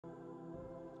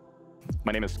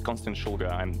My name is Konstantin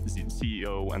Shulga. I'm the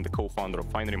CEO and the co-founder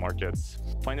of Finery Markets.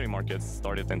 Finery Markets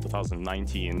started in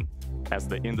 2019 as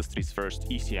the industry's first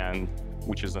ECN,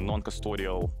 which is a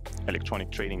non-custodial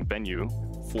electronic trading venue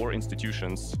for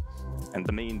institutions. And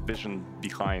the main vision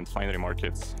behind Finery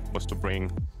Markets was to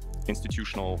bring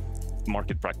institutional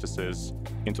market practices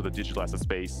into the digital asset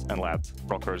space and let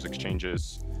brokers,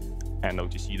 exchanges, and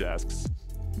OTC desks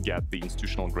get the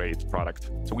institutional grade product.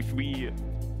 So if we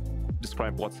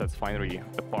describe what sets Finery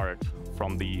apart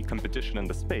from the competition in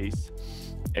the space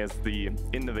as the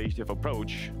innovative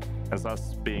approach, as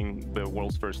us being the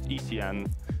world's first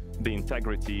ECN, the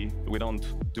integrity, we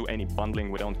don't do any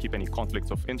bundling, we don't keep any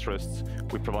conflicts of interests.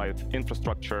 We provide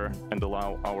infrastructure and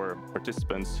allow our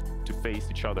participants to face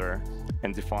each other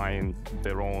and define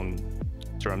their own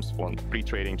terms for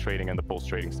pre-trading, trading, and the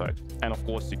post-trading side. And of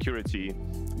course, security.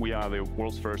 We are the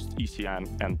world's first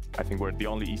ECN, and I think we're the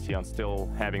only ECN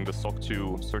still having the SOC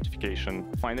 2 certification.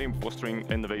 Finally, fostering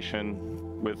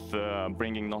innovation with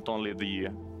bringing not only the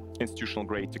institutional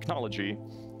grade technology,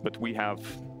 but we have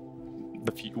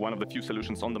one of the few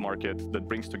solutions on the market that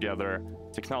brings together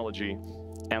technology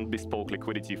and bespoke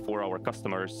liquidity for our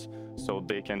customers, so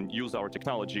they can use our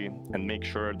technology and make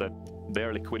sure that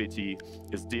their liquidity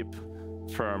is deep,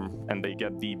 firm, and they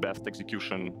get the best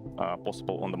execution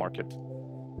possible on the market.